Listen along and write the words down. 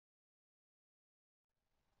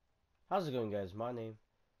How's it going, guys? My name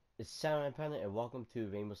is SHAREfactory and welcome to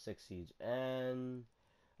Rainbow Six Siege. And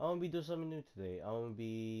I'm gonna be doing something new today. I'm gonna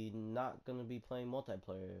be not gonna be playing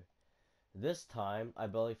multiplayer. This time, I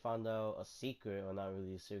barely found out a secret, or not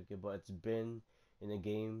really a secret, but it's been in the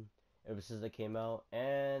game ever since it came out,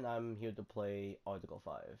 and I'm here to play Article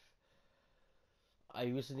 5. I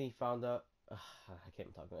recently found out. I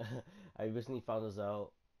can't talk. I recently found this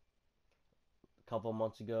out couple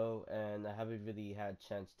months ago, and I haven't really had a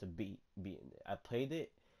chance to beat it. I played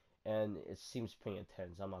it, and it seems pretty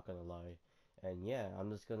intense. I'm not gonna lie, and yeah,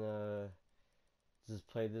 I'm just gonna just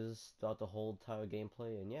play this throughout the whole entire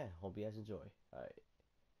gameplay, and yeah, hope you guys enjoy. All right.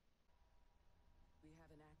 We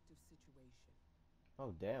have an active situation.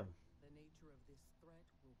 Oh damn. The nature of this threat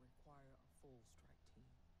will require a full strike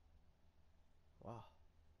team. Wow.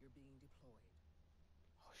 You're being deployed.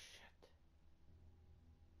 Oh shit.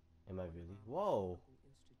 Am I One of really? our most Whoa. notable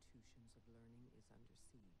institutions of learning is under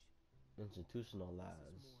siege. Institutional This is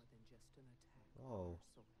labs. more than just an attack on Whoa. our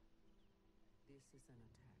soil. This is an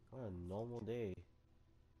attack What on a our normal future. day.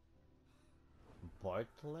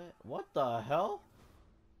 Bartlett? What the hell?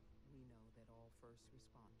 We know that all first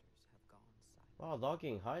responders have gone silent. Wow, they're all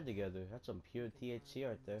getting high together. That's some pure We THC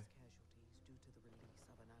confirm right there. numerous casualties due to the release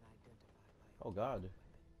of an unidentified Oh biochemical god. weapon.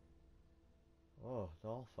 Oh,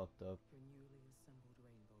 they're all fucked up. Your newly assembled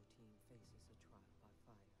Rainbow team faces a trial by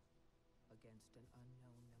fire against an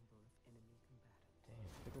unknown number of enemy combatants. Damn,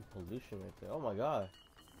 freaking pollution right there. Oh my god.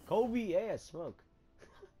 Kobe ass smoke.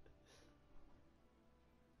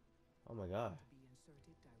 Oh my god. To be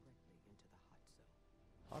inserted directly into the hot zone.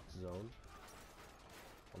 Hot zone.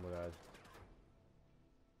 Oh my god.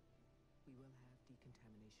 We will have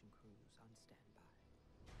decontamination crews on standby.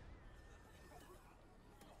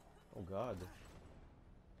 Oh god.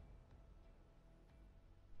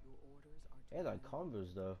 Your orders are to Hey, that remain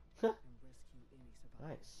Converse though. and rescue any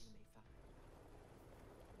survivors Nice. you may find.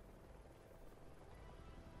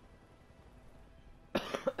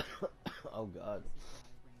 Oh god. This is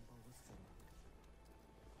why Rainbow was formed.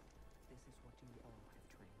 This is what you all have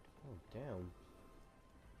trained for. Oh damn.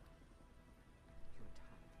 Your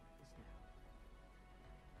time is now.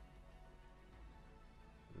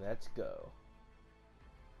 Let's go.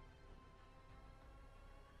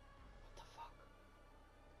 What the fuck?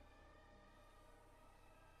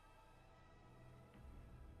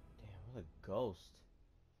 Damn, what a ghost.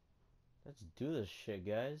 Let's do this shit,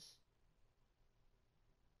 guys.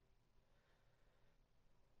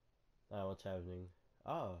 Ah, what's happening?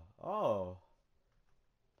 Oh.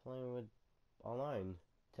 Playing with online,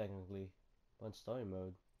 technically. But in story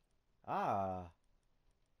mode. Ah.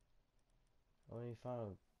 I already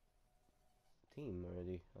found a team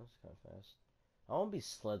already. That was kind of fast. I want to be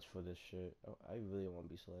Sledge for this shit. I really want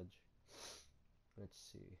to be Sledge. Let's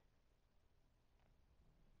see.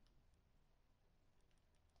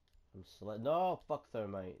 I'm Sledge. No, fuck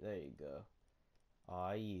Thermite. There you go.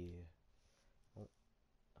 Ah, yeah.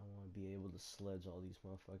 I want to be able to sledge all these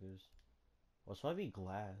motherfuckers. Well, so I be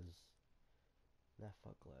Glass. Nah,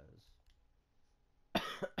 fuck Glass.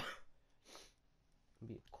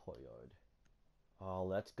 Be a courtyard. Oh,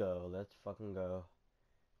 let's go. Let's fucking go.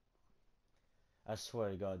 I swear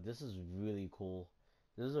to God, this is really cool.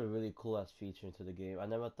 This is a really cool ass feature into the game. I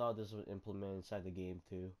never thought this would implement inside the game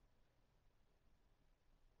too.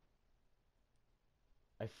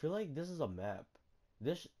 I feel like this is a map.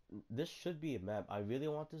 This this should be a map. I really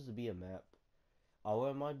want this to be a map. I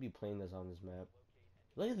might be playing this on this map.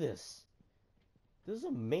 Look at this. This is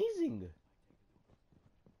amazing.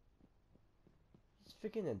 It's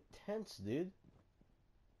freaking intense, dude.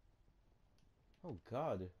 Oh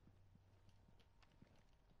God.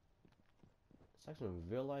 It's like some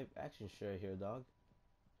real life action shit here, dog.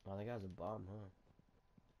 Oh, that guy's a bomb, huh?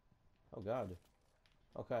 Oh God.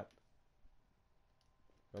 Oh crap.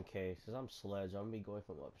 Okay, since I'm Sledge, I'm gonna be going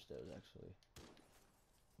from upstairs actually.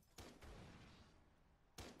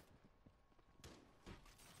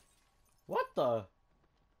 What the?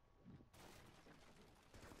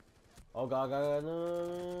 Oh God, God, no, no,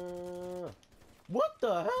 no, no. What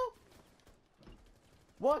the hell?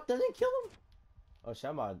 What? That didn't kill him? Oh shit,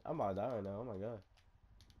 I'm about to die right now. Oh my God.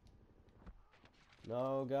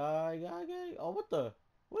 No, guy. Oh, what the?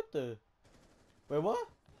 What the? Wait, what?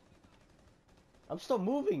 I'm still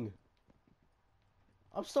moving.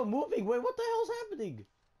 I'm still moving. Wait, what the hell's happening?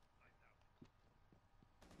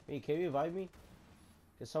 Hey, can you revive me?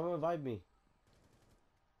 Can someone revive me?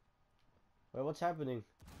 Wait, what's happening?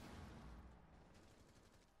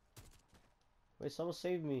 Wait, someone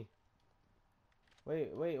save me.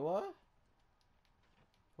 Wait, what?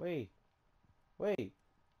 Wait, wait,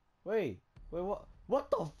 wait, what? What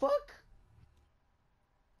the fuck?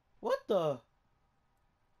 What the?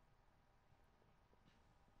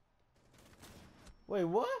 Wait,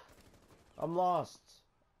 what? I'm lost.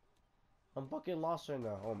 I'm fucking lost right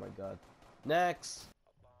now. Oh my god. Next.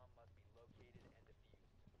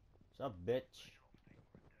 What's up, bitch?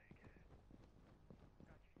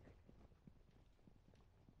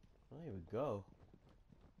 Where do we go?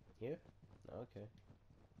 Here? Okay.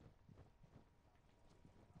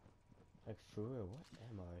 Like for real, what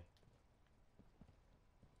am I?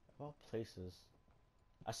 Of all places.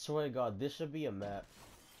 I swear to god, this should be a map.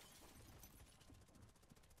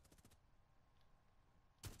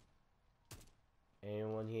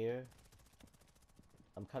 Anyone here?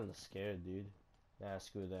 I'm kinda scared, dude. Nah,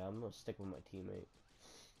 screw that. I'm gonna stick with my teammate.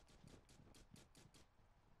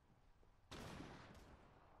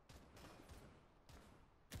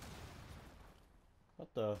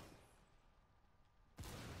 What the?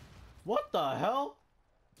 What the hell?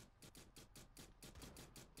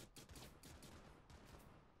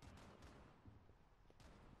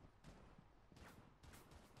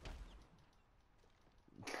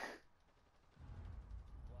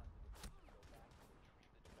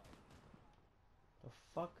 The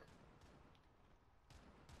fuck?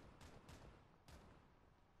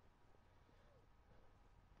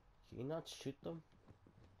 Can you not shoot them?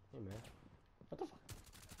 Hey man. What the fuck?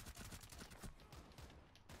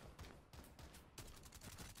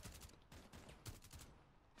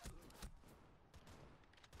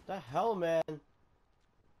 The hell, man?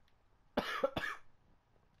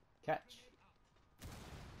 Catch.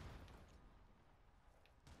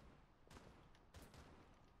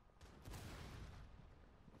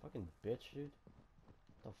 Fucking bitch, dude.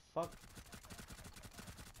 The fuck?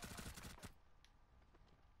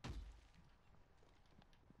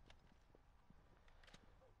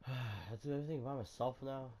 I have to do everything by myself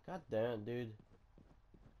now? God damn it, dude.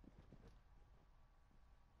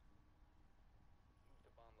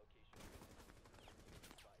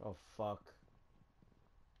 Oh fuck.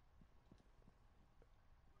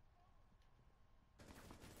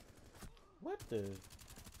 What the?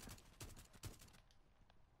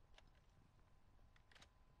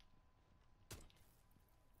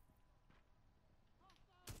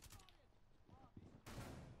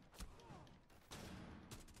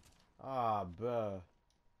 Ah, bruh.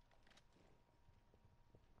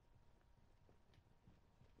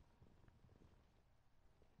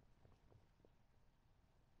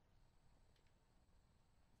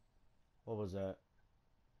 What was that?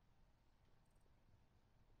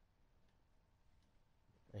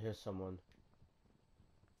 I hear someone.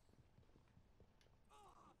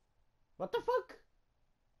 What the fuck?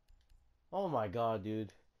 Oh my god,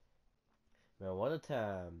 dude. Man, what a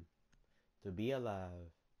time to be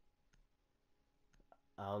alive.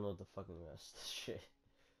 I don't know the fucking rest. Shit.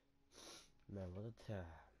 Man, what a time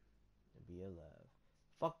to be alive.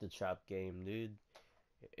 Fuck the trap game, dude.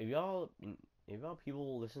 If y'all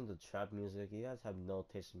people listen to trap music, you guys have no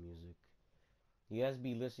taste in music. You guys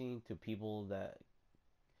be listening to people that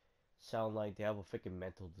sound like they have a freaking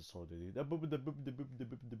mental disorder, dude. That's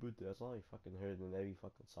all I fucking heard in every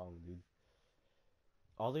fucking song, dude.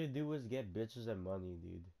 All they do is get bitches and money,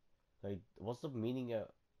 dude. Like, what's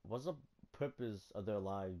the purpose of their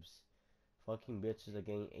lives? Fucking bitches are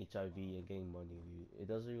getting HIV and getting money, dude. It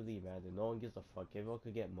doesn't really matter. No one gives a fuck. Everyone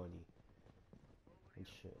could get money and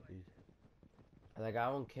shit, dude. Like, I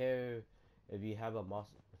don't care if you have a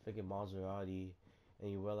freaking Maserati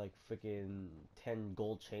and you wear like freaking 10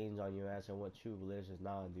 gold chains on your ass and what true religion is.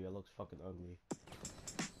 Nah, dude, it looks fucking ugly.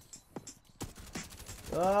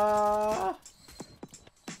 Ah!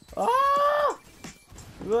 Ah!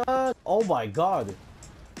 Run! Oh my god!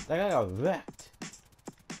 That guy got wrecked.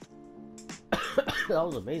 That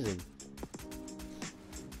was amazing.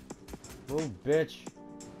 Oh, bitch.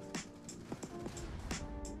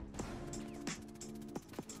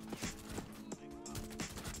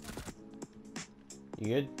 You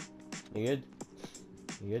good? You good?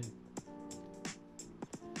 You good?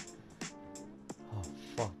 Oh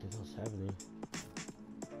fuck, dude, what's happening?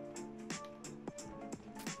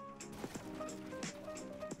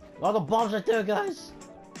 Oh, the bombs right there, guys!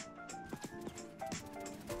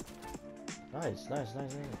 Nice, nice,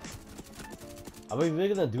 nice, nice. Are we really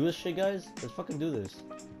gonna do this shit, guys? Let's fucking do this.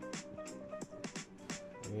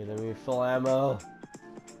 Okay, let me refill ammo.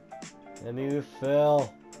 Let me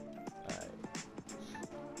refill. Alright.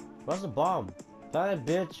 Where's the bomb? Plant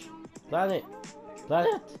it, bitch. Plant it. Plant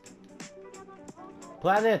it.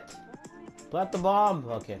 Plant it. Plant the bomb.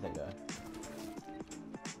 Okay, thank god.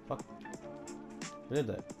 Fuck. Who did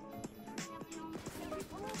that?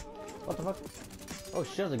 What the fuck? Oh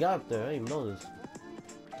shit, there's a guy up there. I didn't even know this.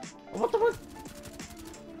 Oh, what the fuck?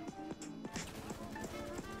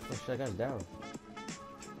 shit, that guy's down.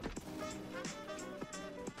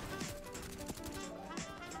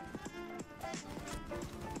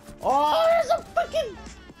 Oh, there's a fucking...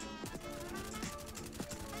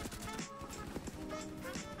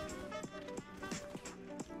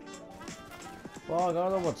 Fuck, I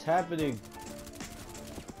don't know what's happening.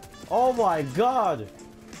 Oh my god!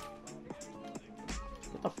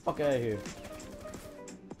 Get the fuck out of here.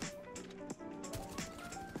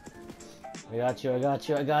 I got you, I got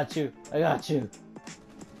you, I got you, I got you.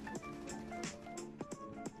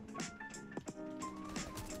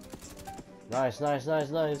 Nice, nice, nice,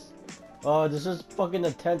 nice. Oh, this is fucking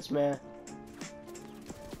intense, man.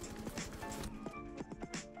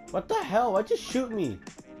 What the hell? Why'd you shoot me?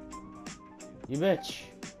 You bitch.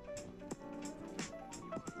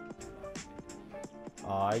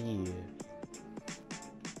 Aw, yeah.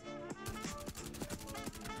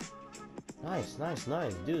 Nice, nice,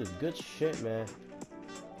 nice. Dude, good shit, man.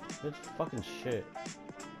 Good fucking shit.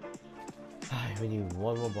 We need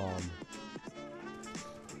one more bomb.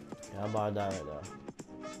 Yeah, I'm about to die right now.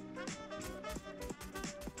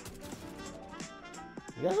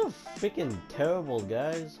 You guys are freaking terrible,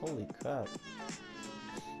 guys. Holy crap.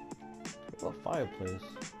 What a fireplace.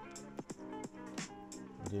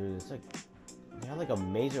 Dude, it's like... They have like a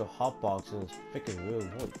major hotbox in this freaking room.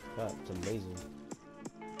 Holy crap, it's amazing.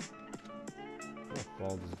 I'm gonna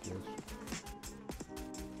fall this bitch.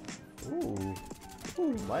 Ooh.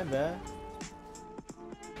 Ooh, my bad.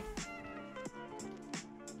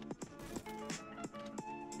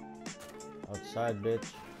 Outside, bitch.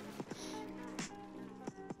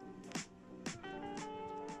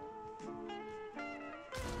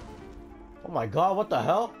 Oh my god, what the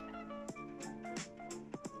hell?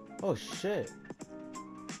 Oh shit.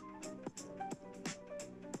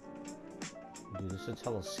 Dude, this is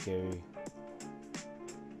hella scary.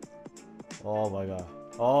 Oh my god.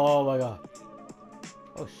 Oh my god.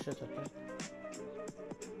 Oh shit, okay.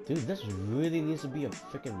 Dude, this really needs to be a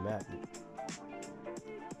freaking map.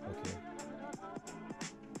 Okay.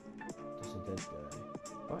 This is a dead guy.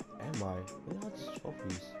 Where am I? Look at all these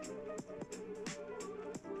trophies.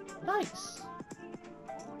 Nice!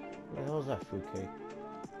 Where the hell is that fruitcake?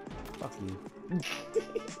 Fuck you.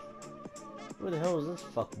 Where the hell is this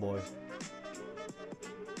fuckboy?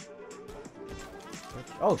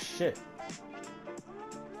 Oh shit! I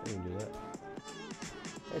didn't do that.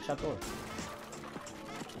 Hey, shot door.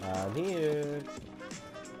 I'm here.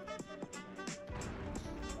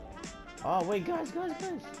 Oh wait, guys, guys,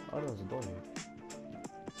 guys! Oh no, there's a door here.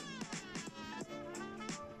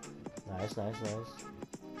 Nice, nice, nice.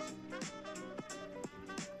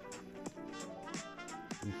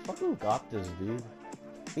 You fucking got this, dude.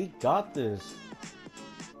 He got this.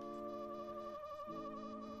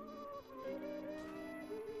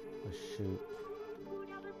 Oh shoot.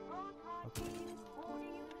 Okay.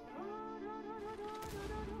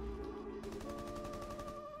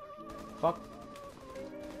 Fuck.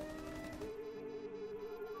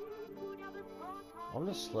 I'm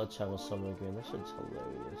gonna sledgehammer someone again. That shit's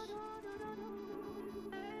hilarious.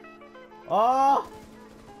 Oh!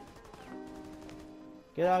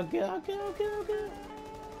 Get out, get out, get out, get out, get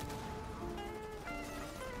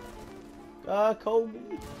out. Kobe.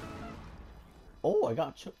 Oh, I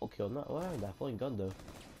got a triple kill. Not wow, that flying gun though.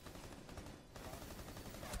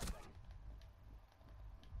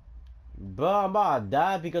 Bro, I'm about to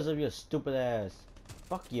die because of your stupid ass.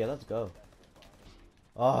 Fuck yeah, let's go.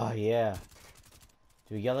 Oh yeah.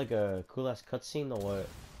 Do we get like a cool ass cutscene or what?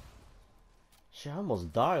 Shit, I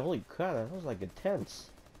almost died. Holy crap, that was like intense.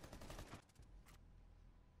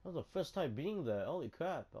 That was the first time being there. Holy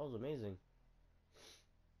crap, that was amazing.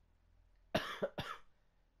 I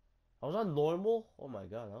was on normal? Oh my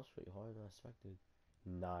god, that was pretty harder than I expected.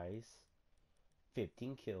 Nice.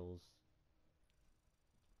 15 kills.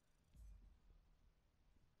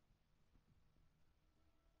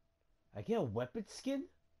 I get a weapon skin?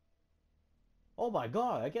 Oh my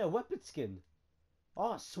god, I get a weapon skin.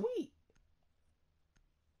 Oh, sweet.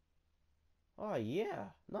 Oh yeah,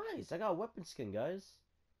 nice. I got a weapon skin, guys.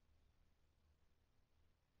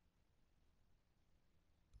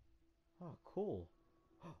 Oh, cool.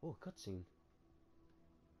 Oh, cutscene.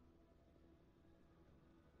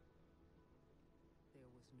 There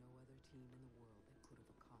was no other team in the world that could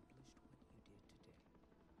have accomplished what you did today.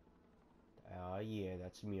 Ah, yeah,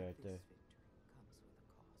 that's me right This there. victory comes with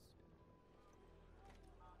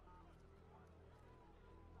a cost.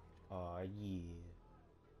 Ah, yeah.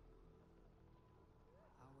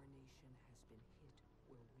 Our nation has been hit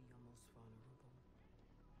where we are most vulnerable.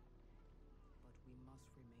 But we must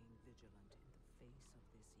remain vigilant in the face of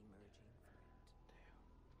this emerging threat.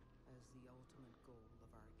 As the ultimate goal of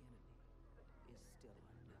our enemy is still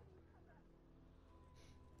unknown.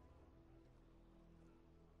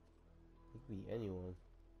 It could be anyone.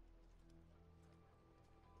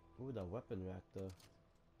 Ooh, that weapon rack though.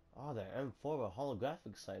 Oh, the M4 with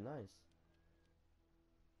holographic sight, nice.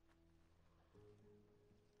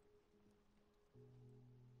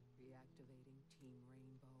 Reactivating Team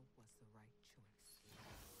Rainbow was the right choice.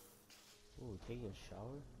 Ooh, taking a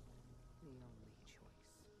shower? The only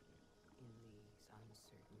choice in these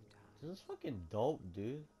uncertain This is times. fucking dope,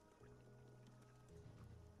 dude.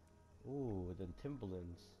 Ooh, the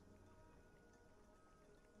Timberlands.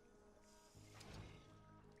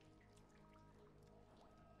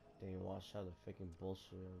 They wash out the freaking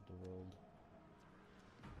bullshit of the world.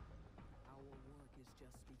 Our work is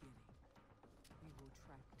just beginning. We will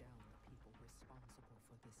track down the people responsible for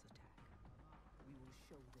this attack. We will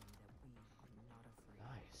show them that we are not afraid.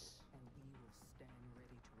 Nice. And we will stand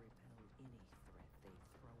ready to repel any threat they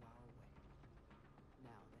throw our way.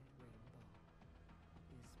 Now that Rainbow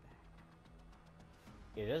is back.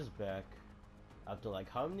 It is back. After like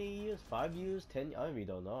how many years? 5 years? 10? I really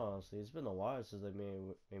don't know, honestly. It's been a while since I made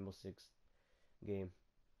a Rainbow Six game.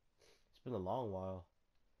 It's been a long while.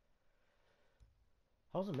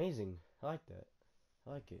 That was amazing. I like that.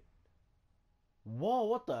 I like it. Whoa,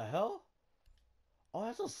 what the hell? Oh,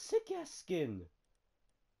 that's a sick ass skin.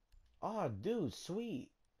 Ah, dude, sweet.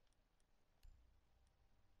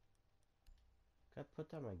 Can I put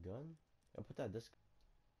that on my gun? I put that this.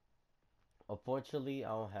 Unfortunately, I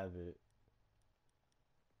don't have it.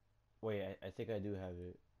 Wait, I think I do have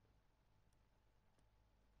it.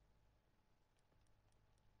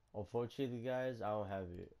 Unfortunately, guys, I don't have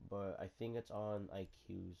it. But I think it's on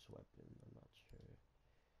IQ's weapon. I'm not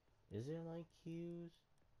sure. Is it on IQ's?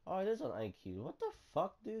 Oh, it is on IQ. What the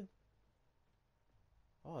fuck, dude?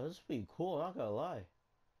 Oh, this is pretty cool. I'm not gonna lie.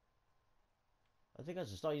 I think I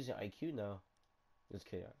should start using IQ now. Just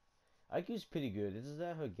kidding. IQ's pretty good. It's just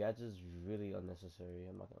that her gadget is really unnecessary.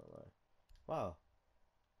 I'm not gonna lie. Wow.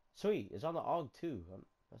 Sweet. It's on the AUG too.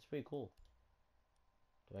 That's pretty cool.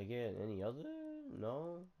 Do I get any other?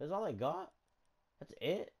 No. That's all I got? That's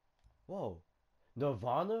it? Whoa.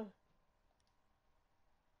 Nirvana?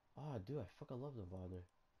 Ah, dude, I fucking love Nirvana.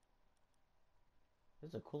 This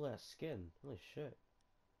is a cool ass skin. Holy shit.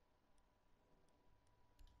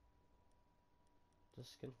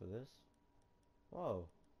 Just skin for this? Whoa.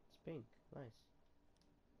 It's pink. Nice.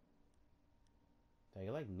 Do I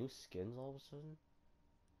get like new skins all of a sudden?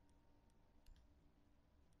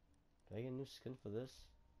 Do I get a new skin for this?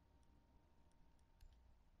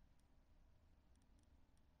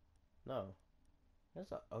 No.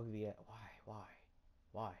 That's a ugly ass. Why? Why?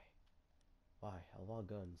 Why? Why? I love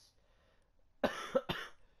guns.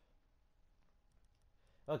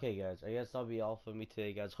 Okay, guys, I guess that'll be all for me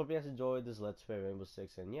today, guys. Hope you guys enjoyed this Let's Play Rainbow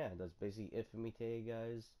Six, and yeah, that's basically it for me today,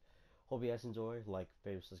 guys. Hope you guys enjoy, like,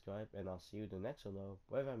 favorite, subscribe, and I'll see you in the next one, though.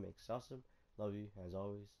 Whatever I make, awesome. Love you, as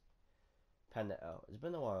always. Panda out. It's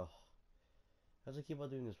been a while. I have to keep on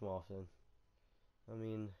doing this more often. I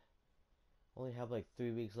mean, only have like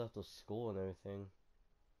 3 weeks left of school and everything.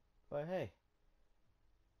 But hey,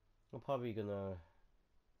 I'm probably gonna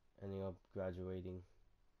ending up graduating.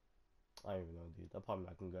 I don't even know, dude. I'm probably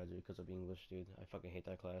not gonna graduate because of English, dude. I fucking hate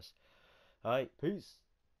that class. Alright, peace.